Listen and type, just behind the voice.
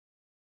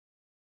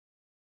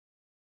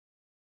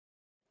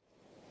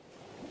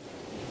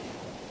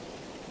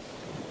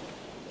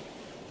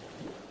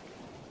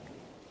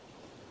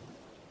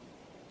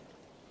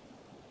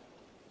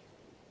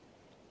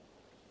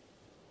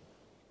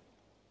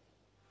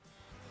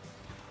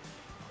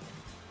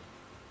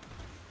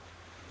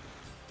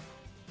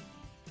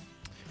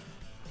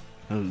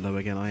Hello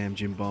again, I am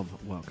Jim Bob.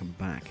 Welcome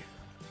back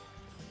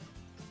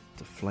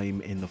to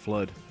Flame in the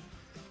Flood.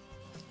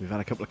 We've had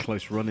a couple of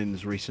close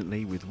run-ins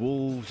recently with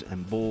wolves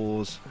and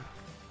boars,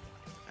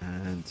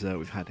 and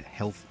we've had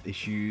health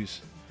issues,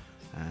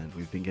 and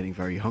we've been getting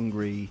very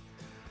hungry,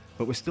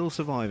 but we're still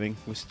surviving,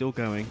 we're still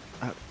going.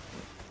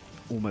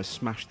 Almost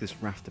smashed this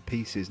raft to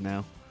pieces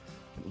now.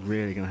 I'm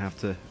really going to have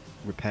to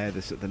repair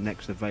this at the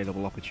next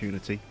available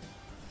opportunity.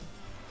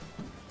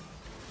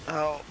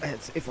 Oh,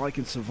 if I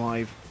can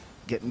survive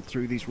getting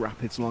through these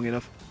rapids long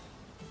enough.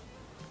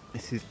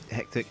 This is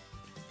hectic.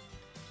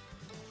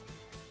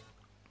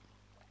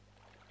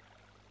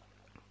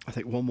 I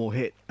think one more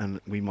hit and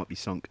we might be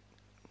sunk.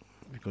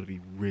 We've got to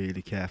be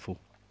really careful.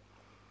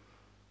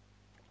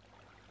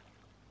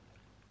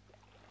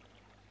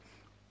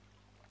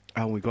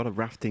 Oh, we've got a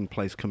rafting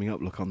place coming up.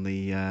 Look on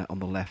the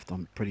left.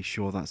 I'm pretty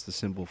sure that's the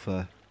symbol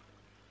for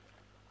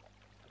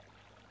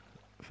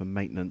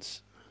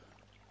maintenance.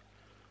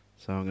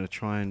 So I'm going to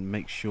try and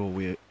make sure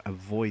we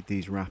avoid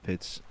these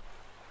rapids.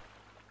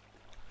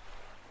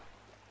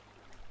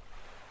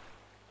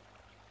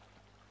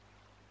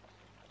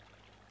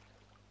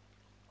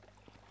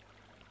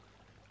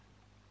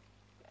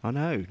 Oh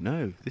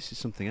no, this is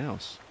something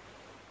else.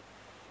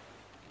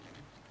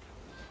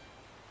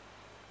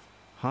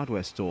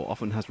 Hardware store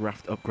often has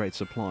raft upgrade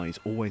supplies,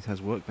 always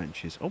has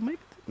workbenches. Oh,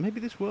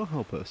 maybe this will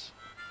help us.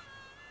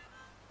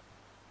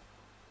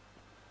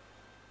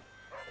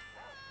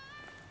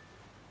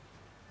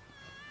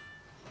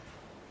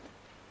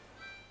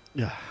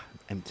 Yeah,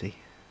 empty.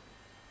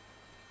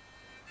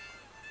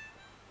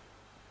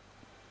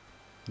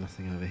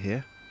 Nothing over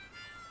here.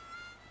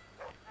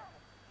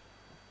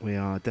 We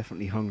are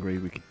definitely hungry.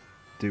 We could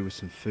do with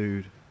some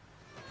food.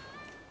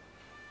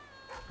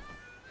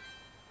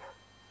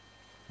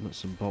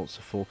 Nuts and bolts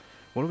are full.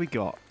 What do we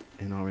got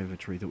in our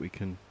inventory that we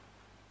can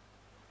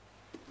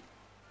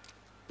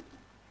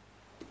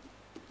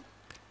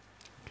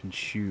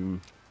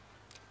consume?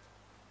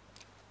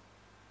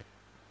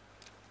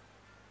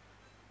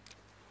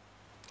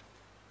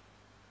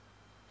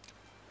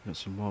 Got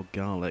some wild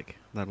garlic.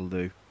 That'll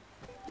do.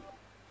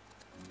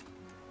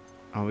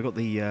 Oh, we got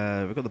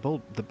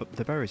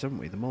the berries, haven't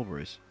we? The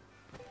mulberries.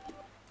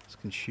 Let's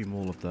consume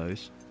all of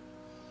those.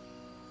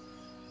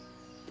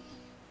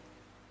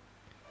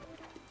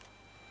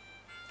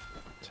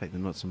 Take the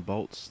nuts and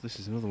bolts. This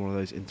is another one of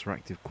those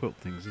interactive quilt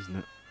things, isn't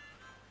it?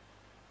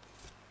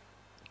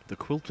 The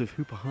quilt of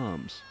Hooper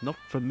Harms. Not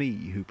for me,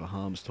 Hooper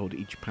Harms told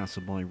each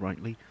passerby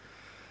rightly.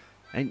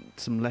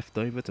 Ain't some left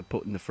over to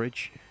put in the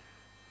fridge.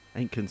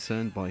 Ain't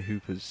concerned by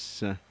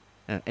Hooper's...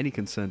 any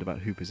concerned about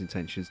Hooper's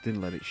intentions didn't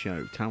let it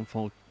show.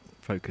 Townfolk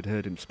had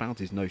heard him spout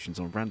his notions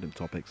on random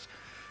topics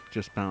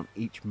just about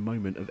each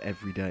moment of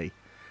every day.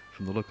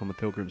 From the look on the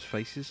pilgrims'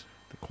 faces,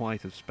 the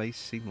quiet of space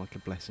seemed like a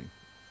blessing.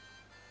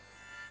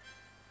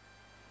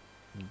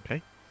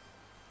 Okay.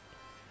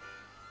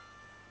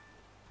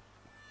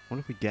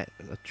 What if we get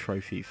a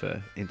trophy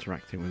for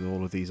interacting with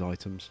all of these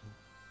items?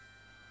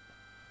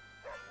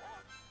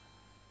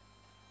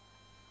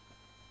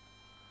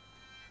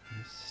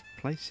 This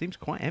place seems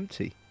quite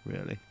empty,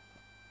 really.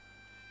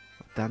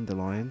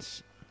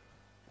 Dandelions.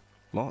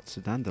 Lots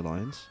of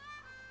dandelions.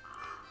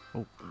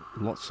 Oh,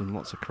 lots and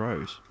lots of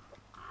crows.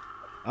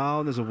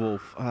 Oh, there's a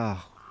wolf.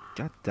 Oh,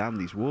 god damn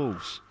these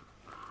wolves.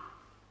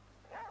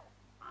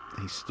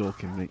 He's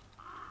stalking me.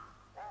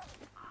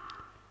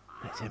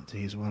 It's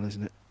empty as well,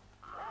 isn't it?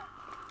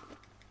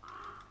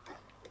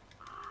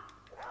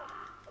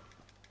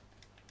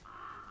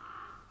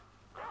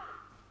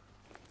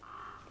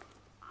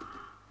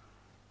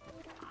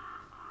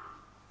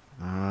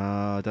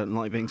 I don't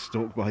like being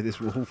stalked by this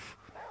wolf.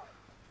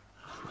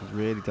 I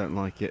really don't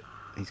like it.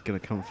 He's going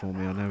to come for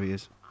me, I know he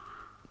is.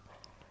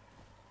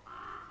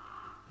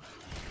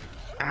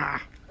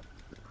 Ah!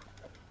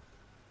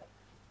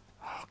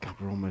 Oh god,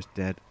 we're almost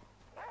dead.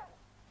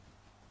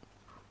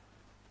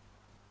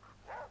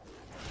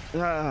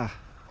 Ah!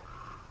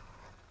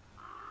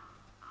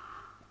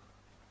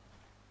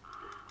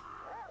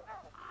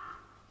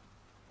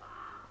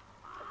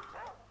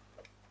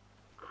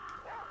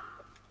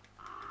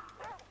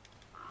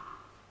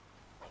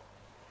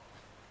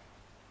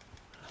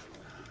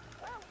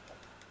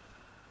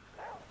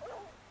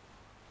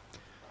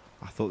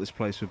 I thought this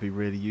place would be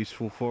really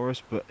useful for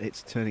us, but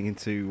it's turning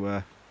into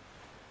a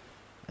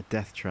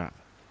death trap.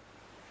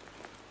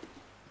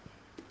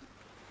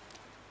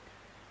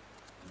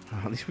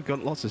 Oh, at least we've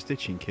got lots of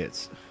stitching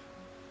kits.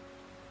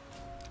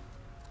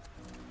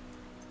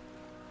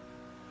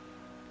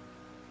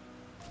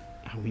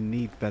 Oh, we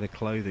need better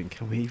clothing.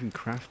 Can we even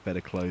craft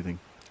better clothing?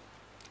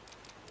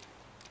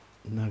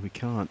 No, we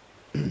can't.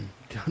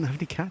 Don't have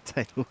any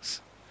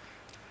cattails.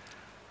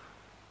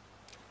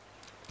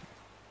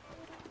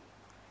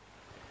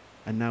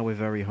 And now we're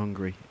very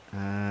hungry,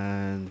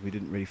 and we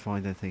didn't really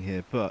find anything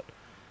here. But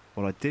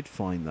what I did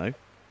find, though,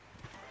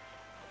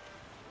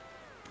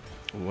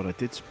 or what I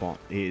did spot,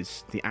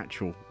 is the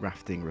actual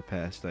rafting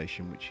repair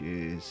station, which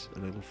is a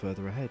little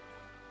further ahead.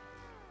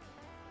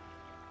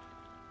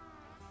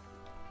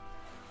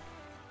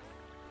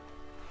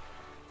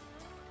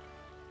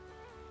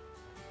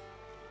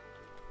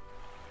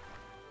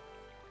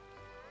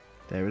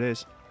 There it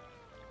is.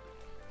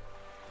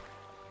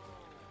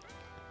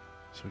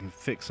 So we can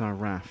fix our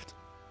raft.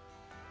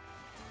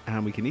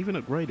 And we can even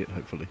upgrade it,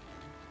 hopefully.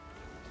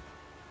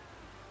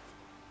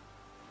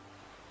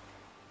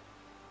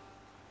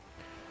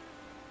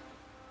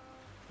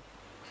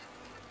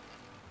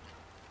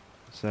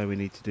 So we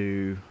need to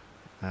do...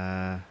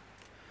 well,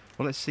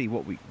 let's see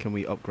what we can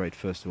we upgrade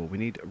first of all. We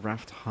need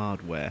raft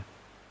hardware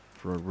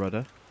for a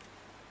rudder.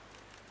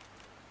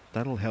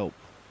 That'll help.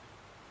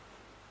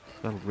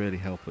 That'll really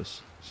help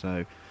us.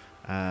 So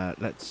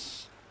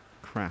let's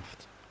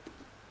craft.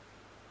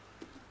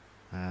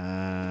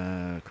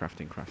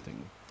 Crafting.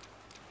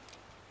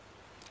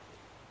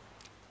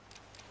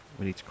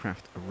 We need to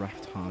craft a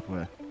raft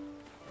hardware.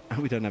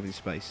 And we don't have any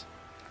space.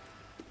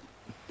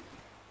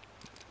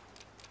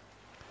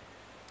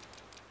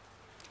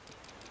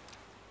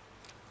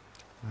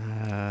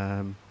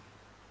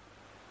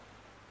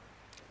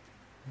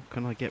 What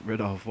can I get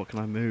rid of? What can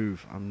I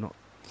move? I'm not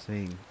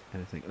seeing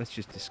anything. Let's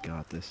just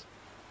discard this.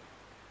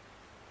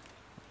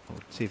 I'll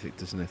see if it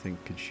does anything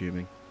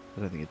consuming.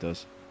 I don't think it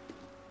does.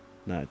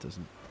 No, it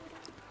doesn't.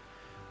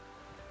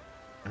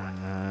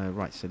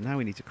 Right, so now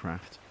we need to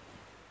craft.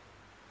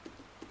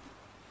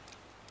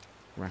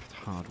 Raft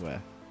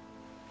hardware.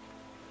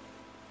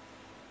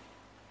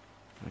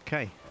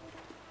 Okay.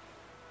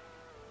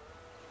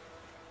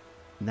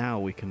 Now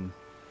we can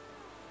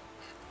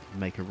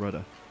make a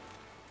rudder.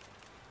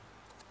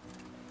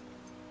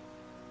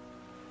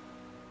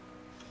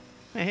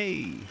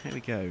 Hey, here we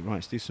go. Right,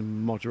 let's do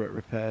some moderate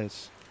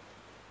repairs.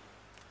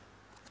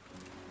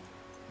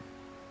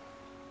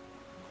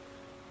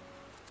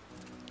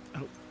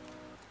 Oh.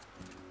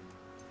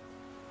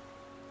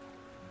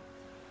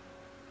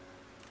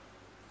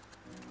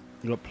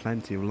 You've got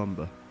plenty of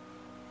lumber.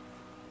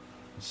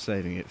 I'm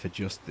saving it for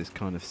just this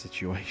kind of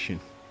situation.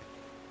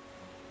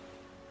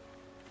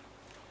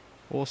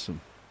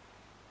 Awesome.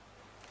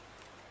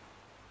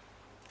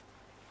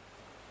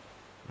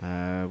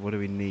 What do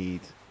we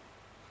need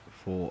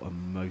for a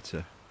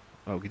motor?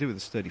 Oh, we could do with a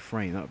sturdy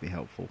frame. That would be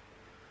helpful.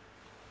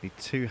 We need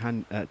two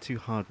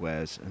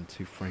hardwares and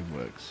 2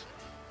 frameworks.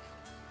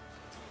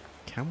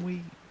 Can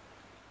we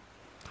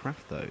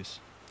craft those?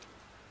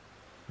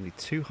 We need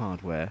 2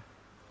 hardware.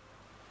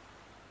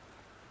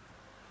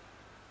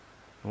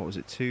 What was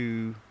it?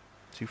 Two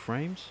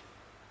frames?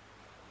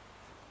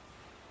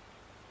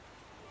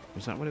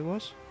 Was that what it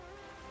was?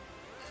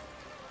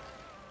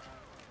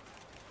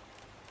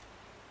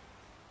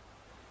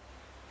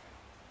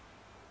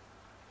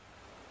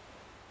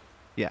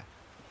 Yeah,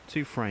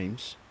 2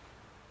 frames,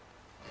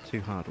 2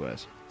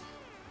 hardwares.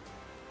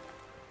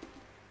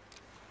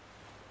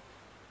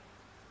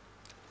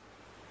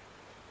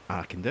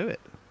 I can do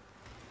it.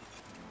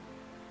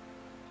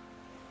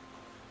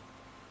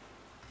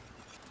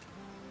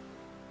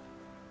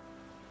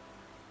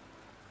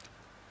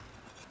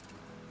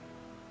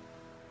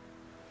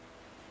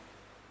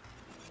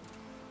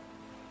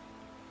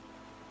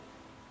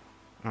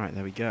 Alright,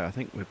 there we go. I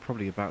think we're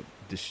probably about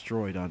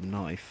destroyed our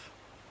knife.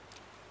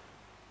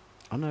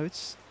 Oh no,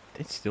 it's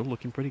still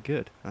looking pretty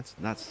good. That's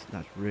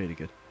really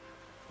good.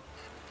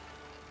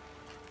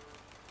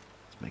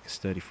 Let's make a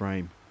sturdy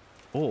frame.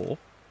 Or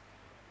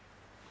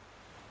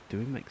do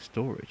we make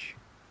storage?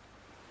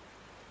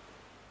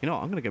 You know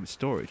what, I'm gonna go with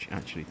storage,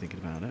 actually, thinking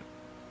about it.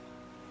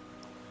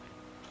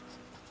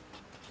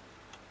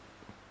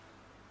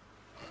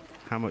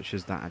 How much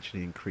has that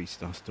actually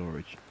increased our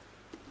storage?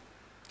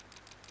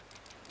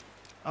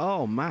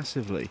 Oh,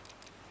 massively.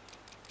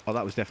 Oh,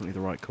 that was definitely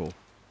the right call.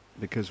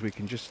 Because we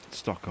can just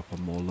stock up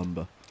on more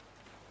lumber.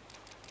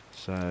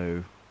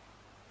 So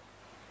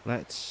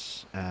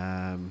let's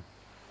move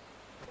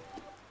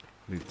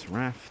to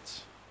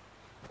rafts.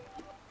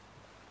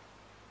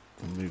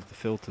 We'll move the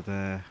filter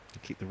there.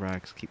 We'll keep the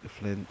rags, keep the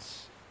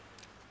flints.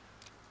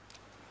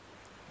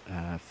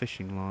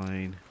 Fishing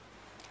line.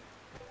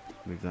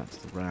 Move that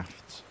to the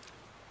raft.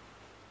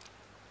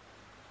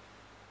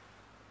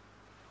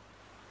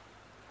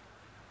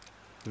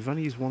 We've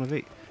only used 1 of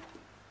each.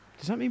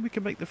 Does that mean we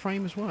can make the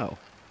frame as well?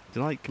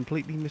 Did I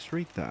completely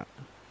misread that?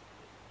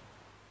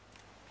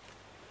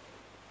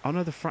 Oh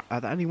no,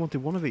 that only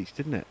wanted 1 of each,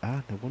 didn't it?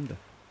 Ah, no wonder.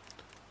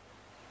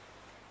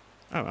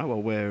 Oh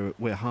well,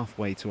 we're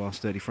halfway to our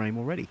sturdy frame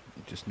already.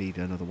 We just need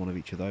another 1 of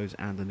each of those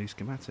and a new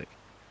schematic.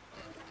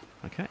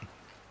 Okay.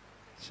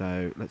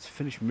 So let's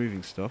finish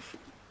moving stuff.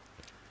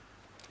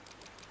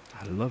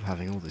 I love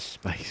having all this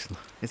space.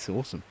 It's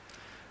awesome.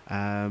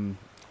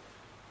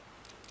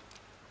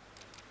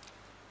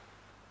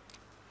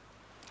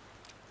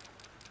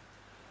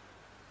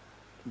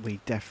 We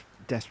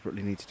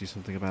desperately need to do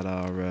something about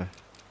our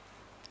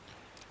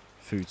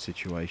food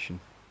situation.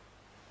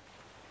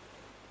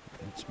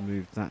 Let's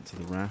move that to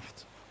the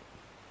raft.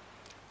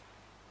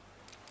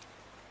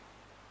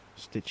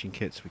 Stitching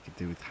kits we could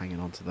do with hanging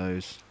on to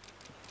those.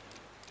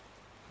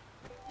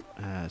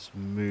 Let's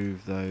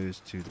move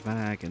those to the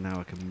bag, and now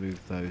I can move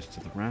those to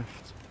the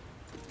raft.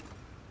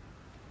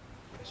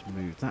 Let's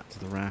move that to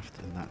the raft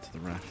and that to the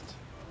raft.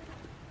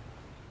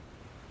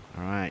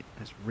 Alright,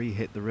 let's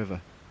re-hit the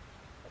river.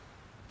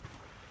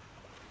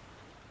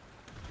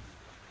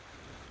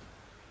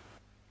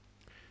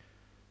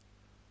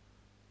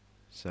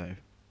 So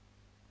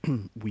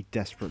we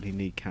desperately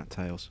need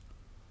cattails.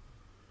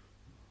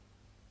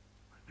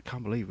 I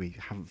can't believe we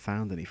haven't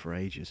found any for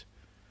ages.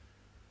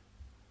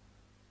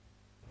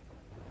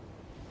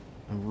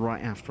 And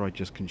right after I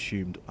just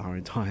consumed our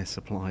entire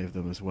supply of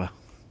them as well,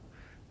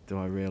 do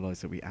I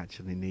realise that we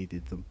actually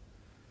needed them.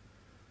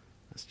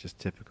 That's just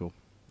typical.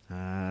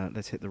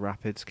 Let's hit the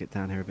rapids, get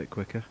down here a bit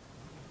quicker.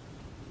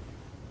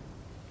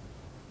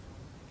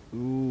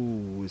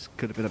 Ooh, this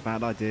could have been a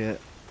bad idea.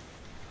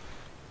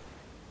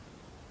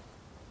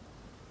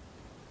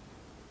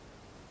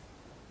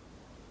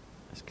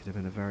 This could have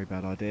been a very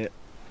bad idea.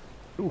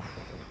 Oof,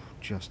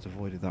 just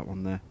avoided that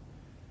one there.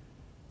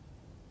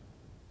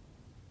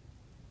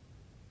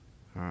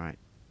 Alright,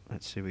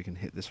 let's see if we can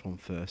hit this one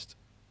first.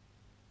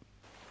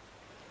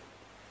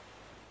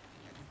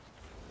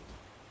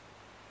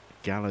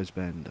 Gallows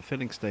Bend, a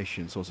filling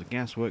station, source of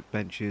gas,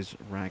 workbenches,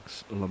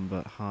 rags,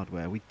 lumber,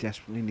 hardware. We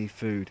desperately need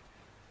food.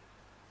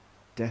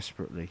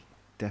 Desperately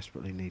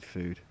need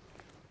food.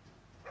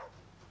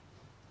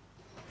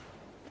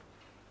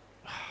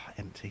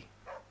 Empty.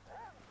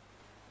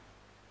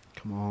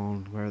 Come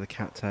on, where are the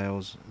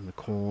cattails and the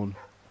corn?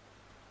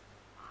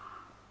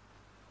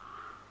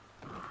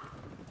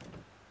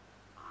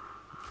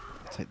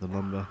 Take the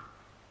lumber,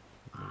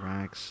 the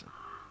rags,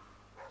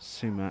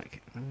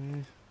 sumac.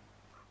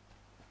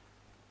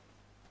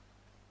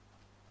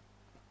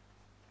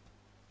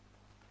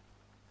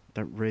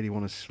 Don't really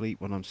want to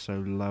sleep when I'm so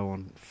low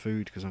on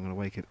food because I'm going to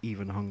wake up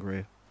even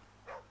hungrier.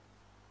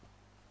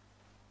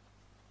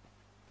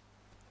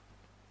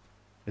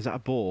 Is that a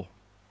boar?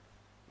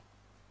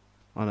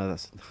 Oh no,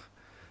 that's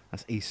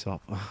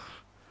Aesop.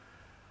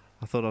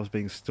 I thought I was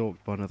being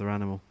stalked by another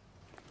animal.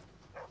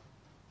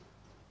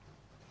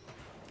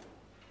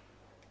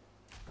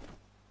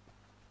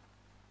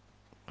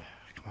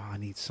 Come on, I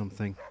need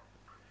something.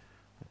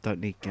 I don't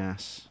need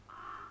gas.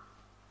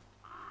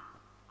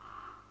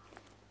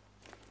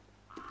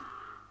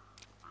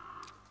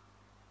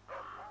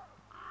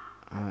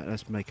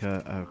 Let's make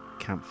a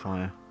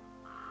campfire.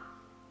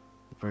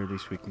 At the very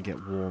least we can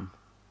get warm.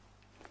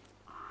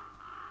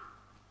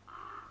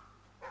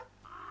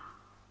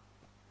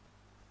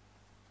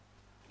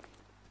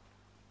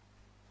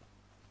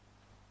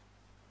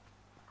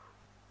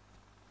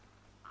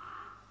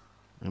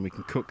 And we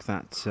can cook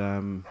that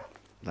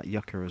that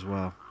yucca as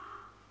well.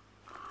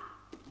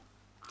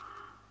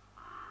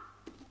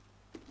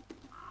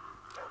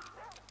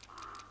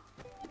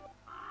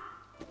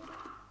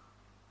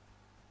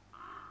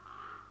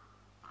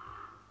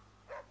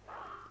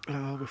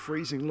 Oh, we're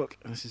freezing. Look,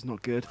 this is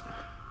not good.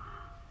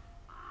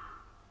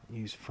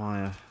 Use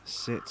fire.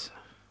 Sit.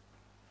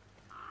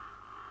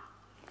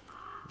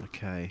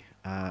 Okay.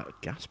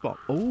 Gas bomb.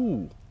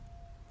 Oh!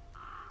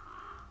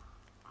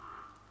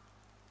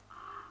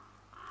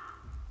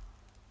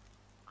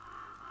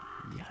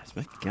 Yeah, let's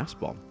make a gas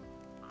bomb.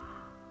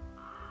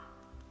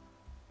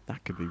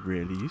 That could be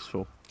really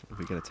useful if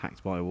we get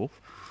attacked by a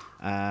wolf.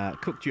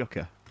 Cooked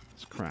yucca.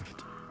 Let's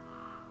craft.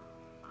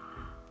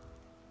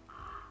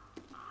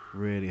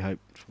 Really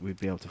hoped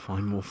we'd be able to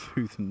find more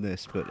food than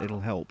this, but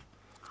it'll help.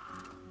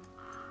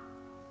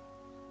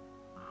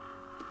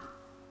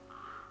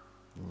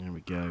 There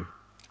we go.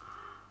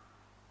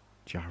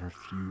 Jar of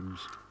fumes.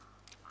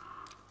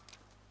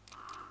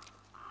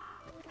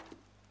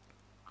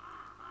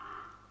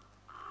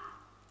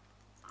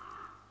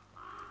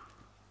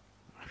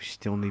 We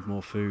still need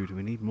more food.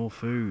 We need more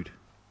food.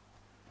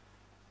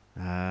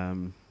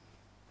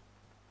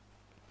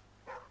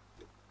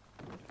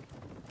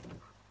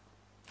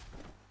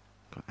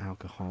 Got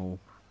alcohol.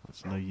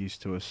 That's no use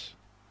to us.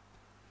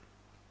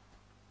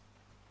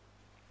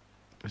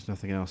 There's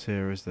nothing else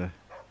here, is there?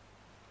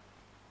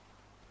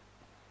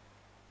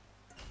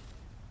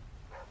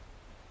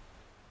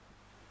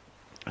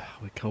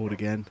 We're cold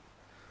again.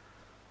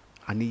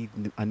 I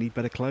need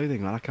better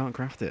clothing, man. I can't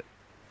craft it.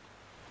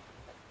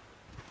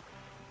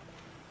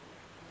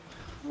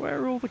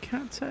 Where are all the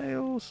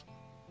cattails?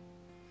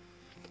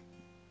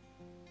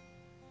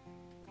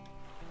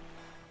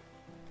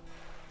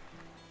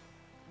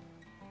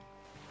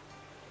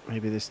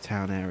 Maybe this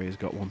town area's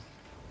got one.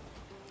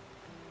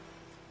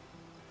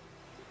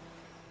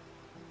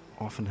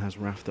 Often has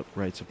raft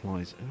upgrade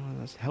supplies. Oh,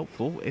 that's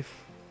helpful if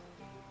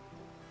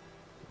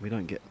we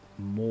don't get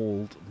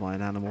mauled by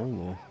an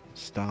animal or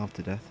starved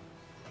to death.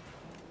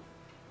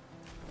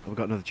 Oh, we've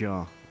got another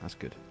jar. That's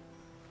good.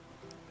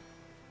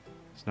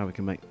 So now we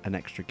can make an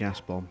extra gas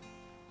bomb.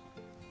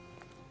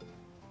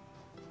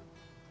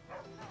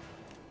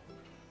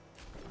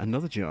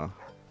 Another jar.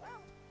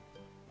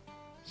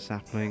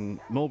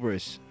 Sapling.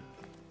 Mulberries.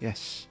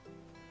 Yes.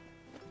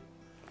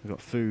 We've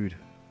got food.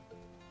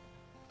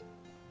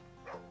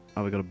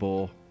 Oh, we got a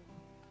boar.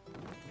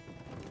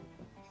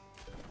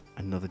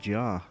 Another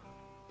jar.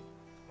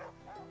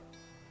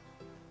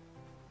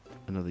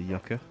 Another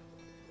yucca.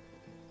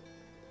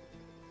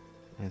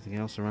 Anything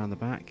else around the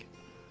back?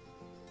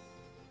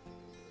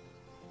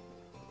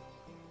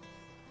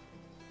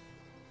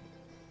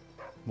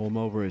 More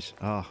mulberries.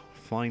 Ah,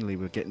 finally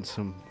we're getting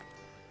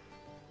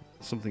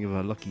something of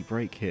a lucky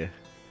break here.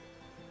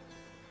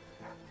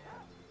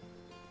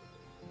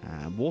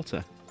 And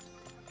water.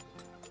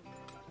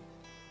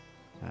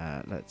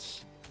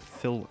 Let's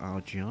fill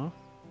our jar.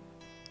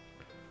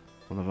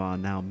 One of our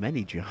now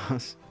many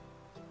jars.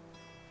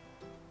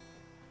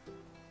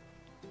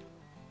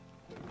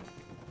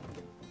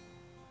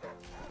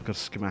 I've got a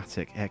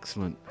schematic.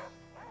 Excellent.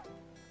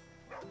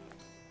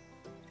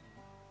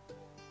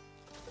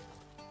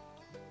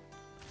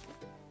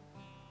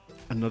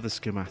 Another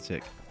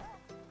schematic.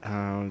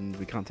 And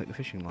we can't take the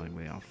fishing line.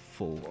 We are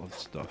full of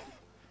stuff.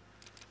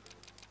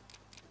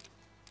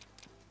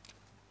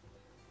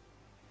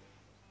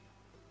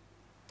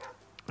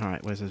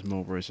 Alright, where's those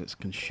mulberries? Let's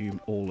consume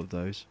all of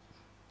those.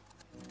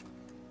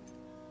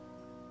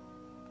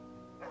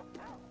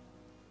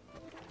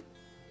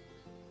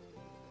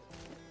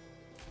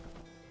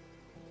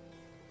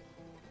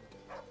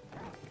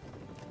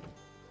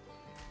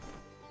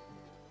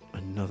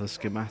 Another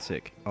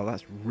schematic. Oh,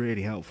 that's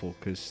really helpful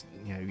because,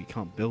 you know, you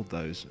can't build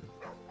those.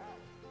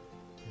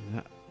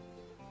 That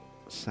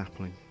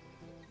sapling.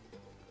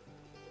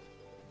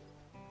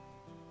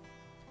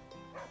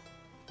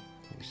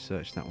 We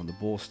searched that one. The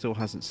boar still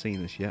hasn't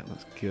seen us yet.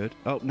 That's good.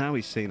 Oh, now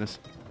he's seen us.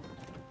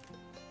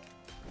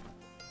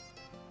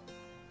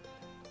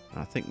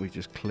 I think we've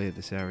just cleared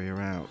this area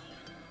out.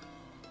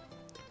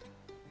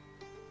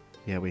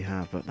 Yeah, we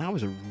have. But that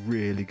was a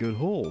really good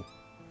haul.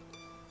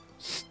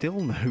 Still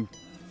no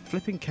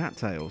flipping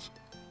cattails.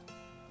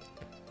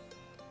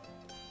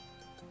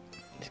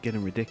 It's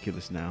getting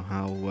ridiculous now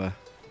how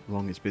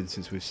long it's been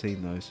since we've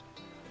seen those.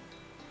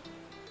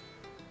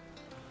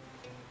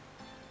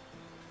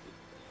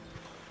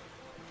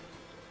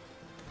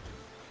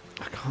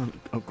 I can't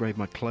upgrade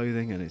my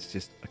clothing and it's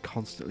just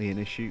constantly an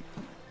issue.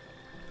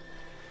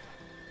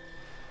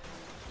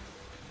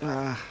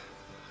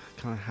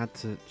 Kind of had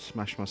to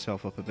smash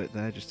myself up a bit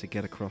there just to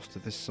get across to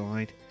this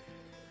side.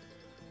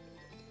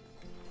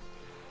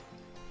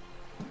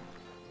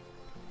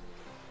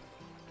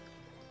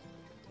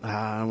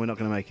 We're not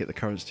going to make it. The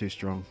current's too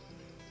strong.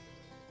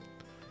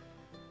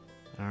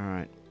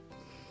 Alright.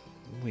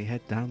 We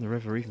head down the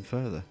river even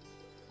further.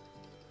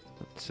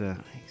 But you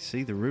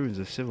see the ruins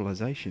of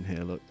civilization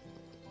here, look.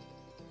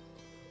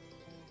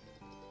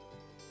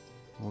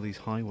 All these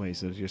highways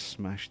that are just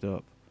smashed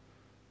up.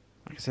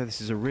 Like I said, this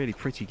is a really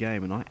pretty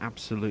game and I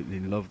absolutely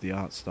love the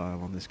art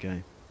style on this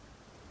game.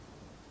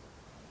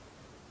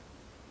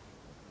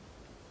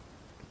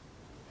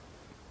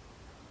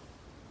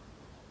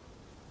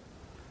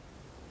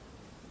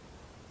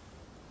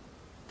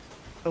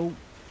 Oh,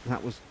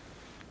 that was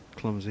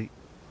clumsy.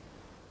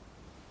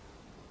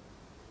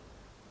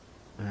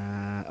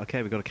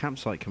 Okay, we've got a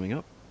campsite coming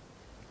up.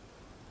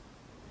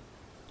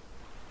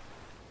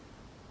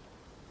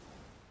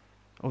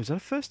 Oh, is that a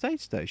first aid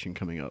station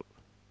coming up?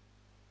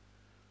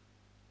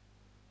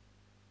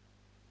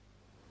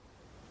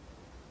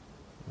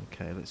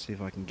 Okay, let's see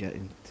if I can get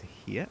into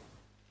here.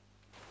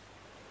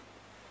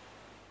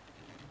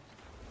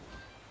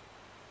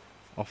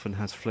 Often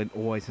has flint,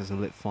 always has a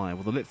lit fire.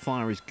 Well, the lit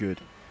fire is good.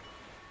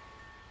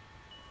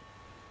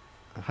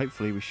 And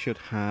hopefully we should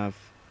have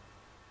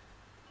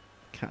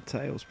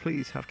cattails.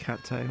 Please have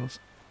cattails.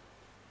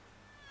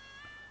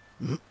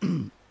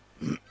 We've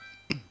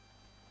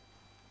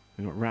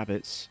got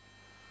rabbits.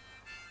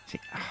 See,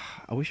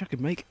 I wish I could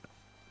make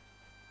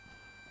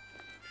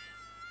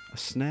a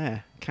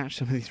snare, catch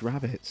some of these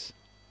rabbits.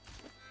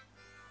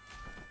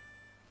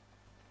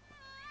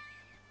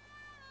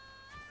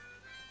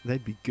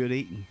 They'd be good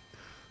eating.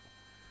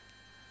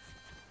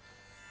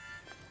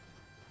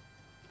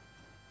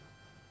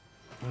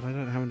 But I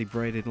don't have any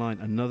braided line.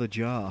 Another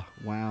jar.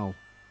 Wow.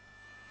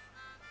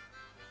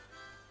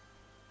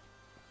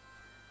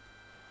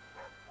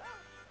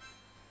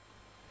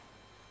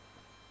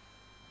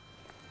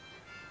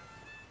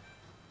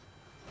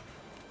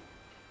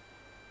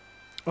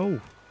 Oh.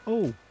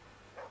 Oh.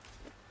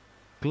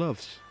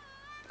 Gloves.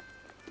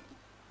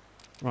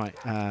 Right.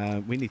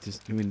 We need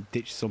to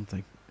ditch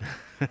something.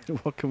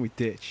 What can we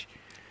ditch?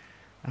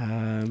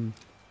 I've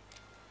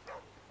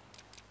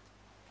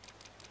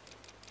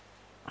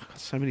got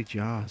so many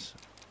jars.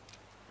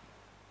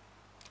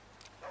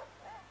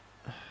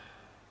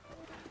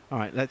 All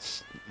right,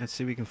 let's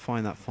see if we can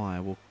find that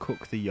fire. We'll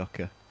cook the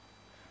yucca.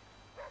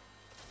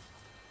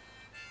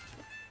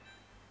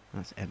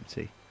 That's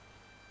empty.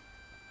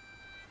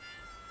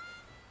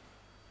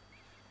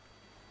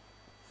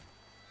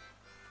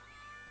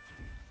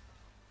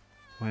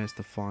 Where's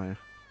the fire?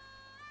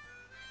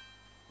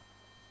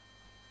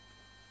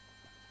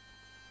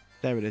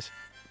 There it is.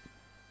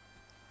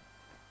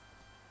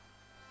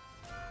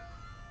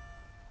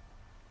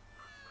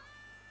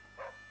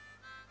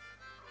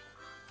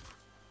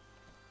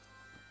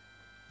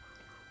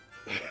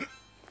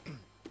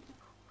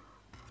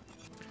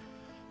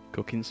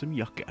 Cooking some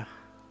yucca.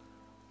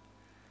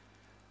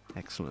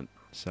 Excellent.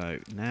 So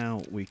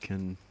now we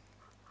can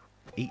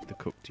eat the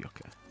cooked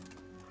yucca.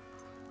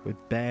 We're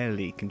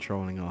barely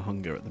controlling our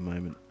hunger at the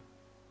moment.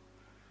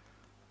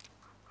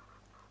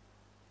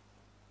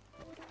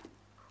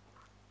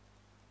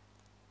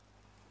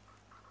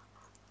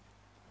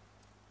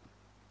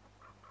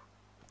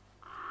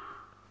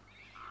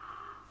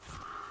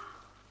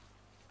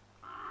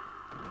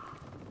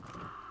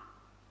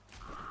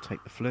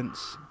 take the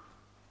flints.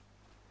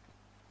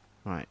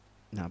 Right,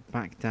 now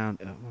back down.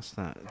 What's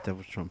that?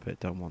 Devil's trumpet.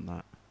 Don't want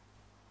that.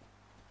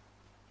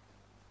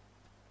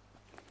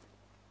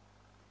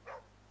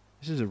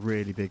 This is a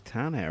really big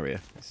town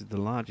area. This is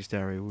the largest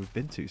area we've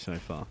been to so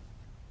far.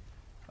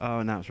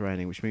 Oh, now it's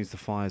raining, which means the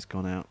fire's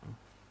gone out.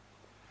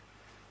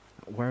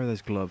 Where are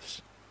those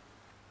gloves?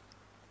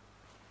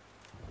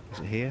 Is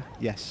it here?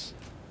 Yes.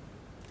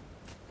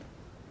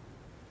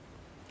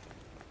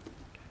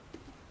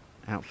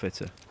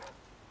 Outfitter.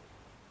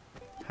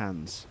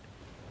 Hands.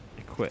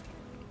 Equip.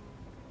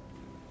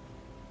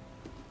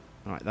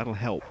 Alright, that'll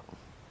help.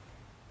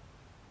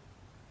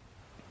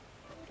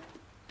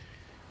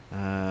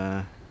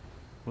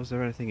 Was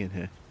there anything in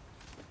here?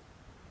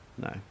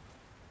 No.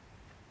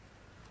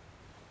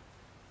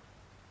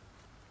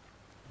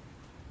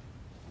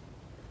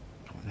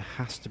 Oh, there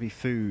has to be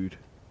food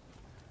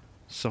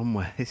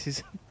somewhere. This is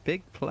a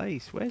big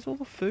place. Where's all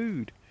the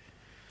food?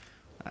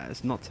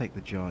 Let's not take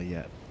the jar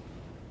yet.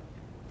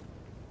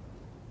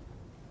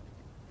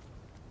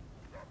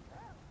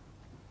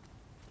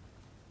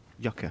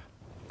 Yucca.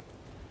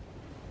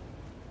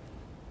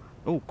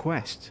 Oh,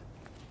 quest.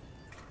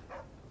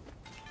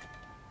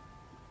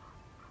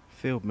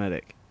 Field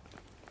medic.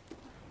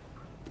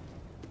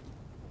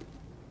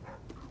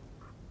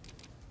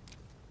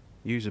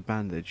 Use a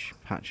bandage.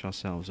 Patch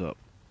ourselves up.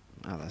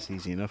 Ah, that's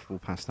easy enough. We'll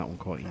pass that one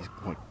quite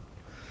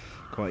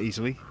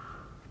easily.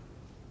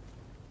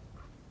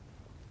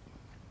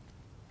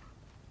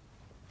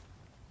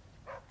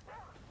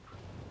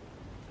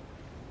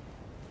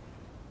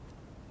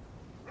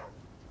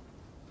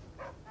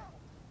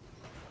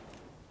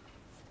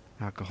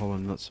 Alcohol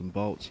and nuts and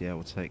bolts. Yeah,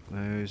 we'll take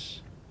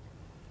those.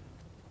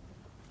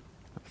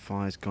 That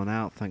fire's gone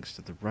out thanks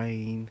to the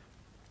rain.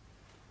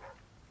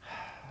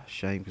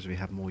 Shame because we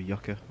have more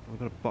yucca. We've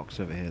got a box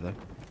over here though.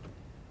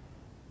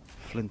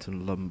 Flint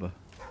and lumber.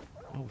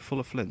 Oh, full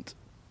of flint.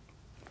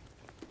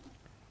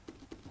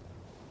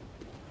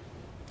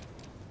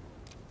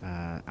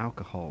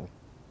 Alcohol.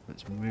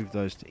 Let's move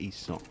those to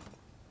Aesop.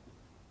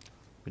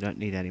 We don't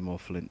need any more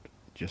flint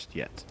just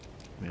yet.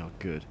 We are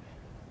good.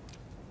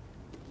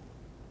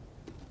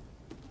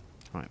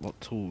 Right, what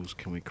tools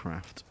can we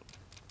craft?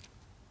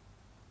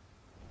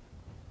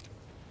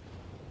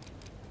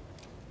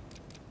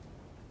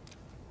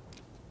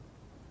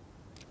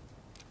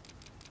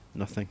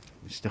 Nothing.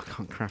 We still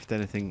can't craft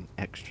anything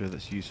extra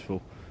that's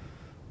useful.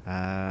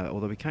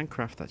 Although we can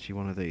craft actually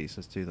one of these.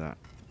 Let's do that.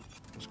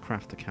 Let's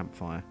craft a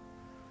campfire.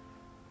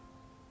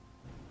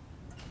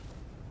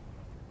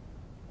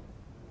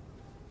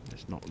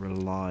 Let's not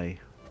rely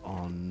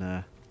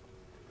on...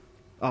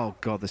 Oh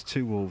god, there's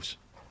 2 wolves.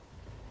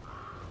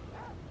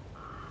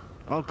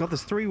 Oh god,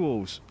 there's 3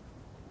 wolves.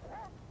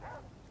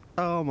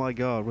 Oh my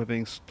god, we're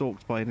being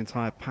stalked by an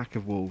entire pack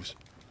of wolves.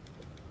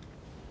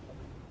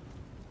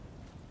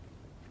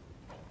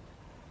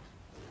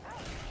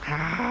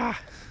 Ah!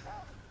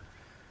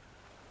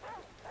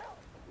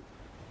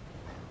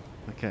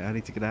 Okay, I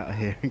need to get out of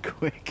here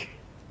quick.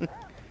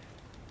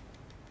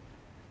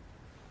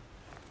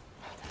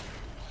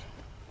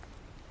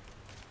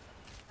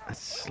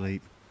 Let's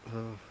sleep.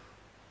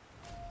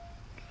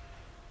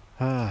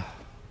 Ah.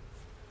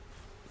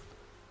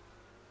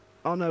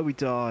 Oh no, we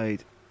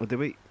died. Or did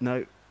we?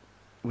 No.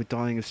 We're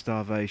dying of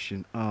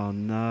starvation. Oh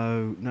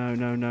no. No,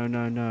 no, no,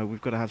 no, no. We've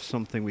got to have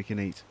something we can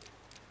eat.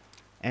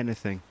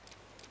 Anything.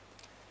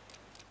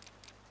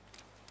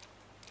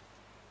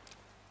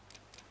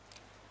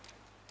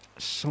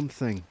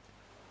 Something.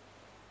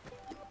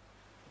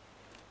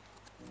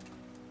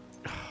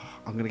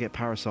 I'm going to get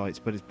parasites,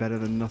 but it's better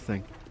than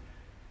nothing.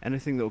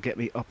 Anything that will get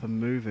me up and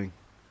moving.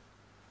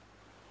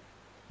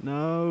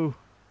 No.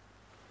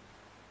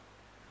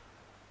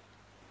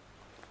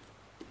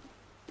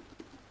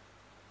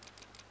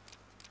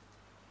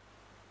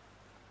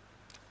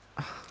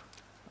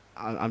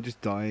 I'm just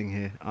dying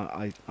here.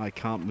 I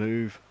can't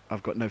move.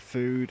 I've got no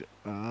food.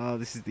 Ah,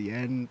 this is the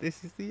end.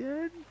 This is the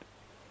end.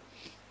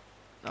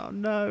 Oh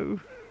no.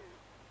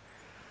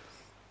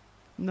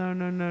 No,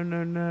 no, no,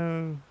 no,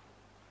 no.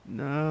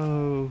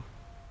 No.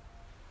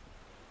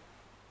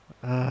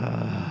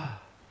 Ah.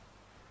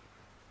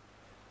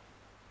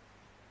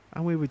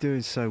 And we were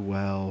doing so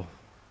well.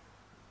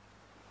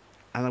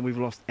 And then we've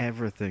lost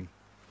everything.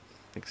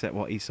 Except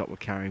what Aesop were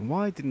carrying.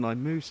 Why didn't I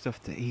move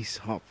stuff to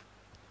Aesop?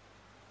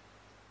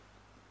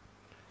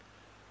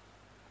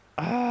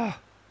 Ah!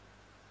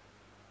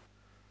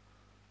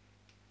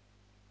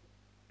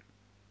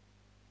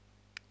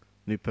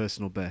 New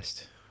personal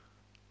best.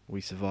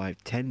 We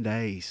survived 10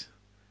 days.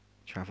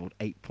 Travelled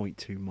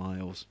 8.2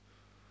 miles.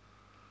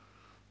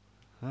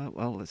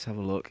 Well, let's have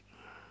a look.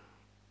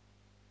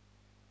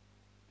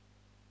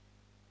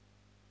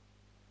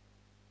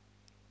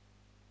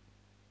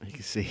 You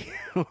can see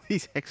all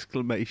these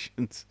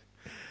exclamations.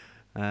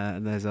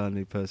 And there's our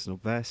new personal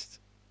best.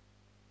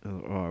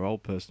 Or our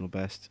old personal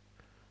best.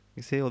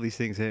 You can see all these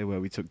things here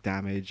where we took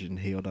damage and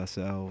healed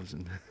ourselves.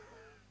 And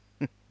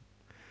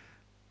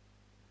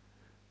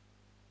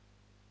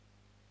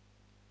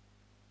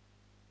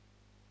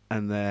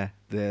And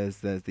there's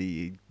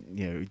the,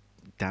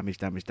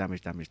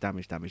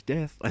 damage,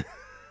 death.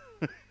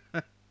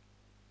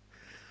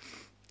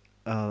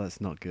 Oh, that's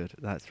not good.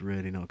 That's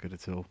really not good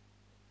at all.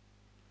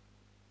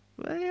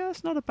 Well, yeah,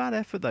 that's not a bad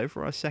effort though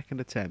for our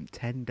second attempt.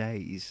 10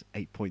 days,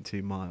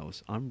 8.2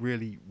 miles. I'm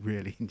really,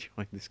 really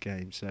enjoying this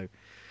game. So,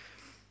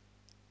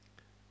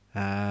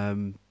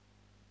 um,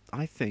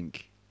 I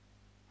think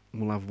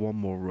we'll have one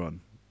more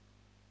run.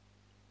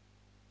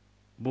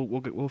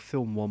 We'll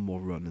film one more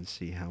run and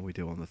see how we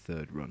do on the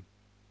third run.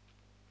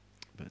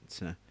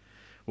 But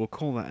we'll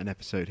call that an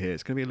episode here.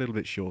 It's going to be a little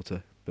bit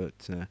shorter,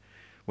 but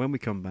when we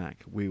come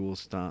back, we will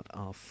start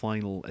our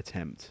final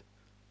attempt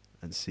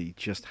and see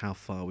just how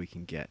far we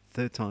can get.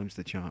 Third time's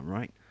the charm,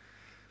 right?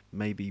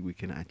 Maybe we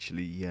can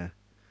actually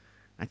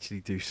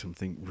do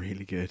something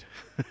really good.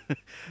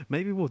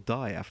 Maybe we'll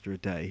die after a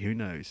day. Who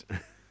knows?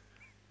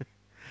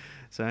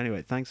 So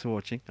anyway, thanks for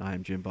watching. I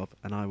am Jim Bob,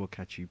 and I will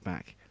catch you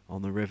back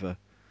on the river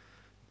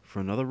for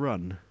another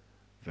run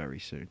very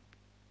soon.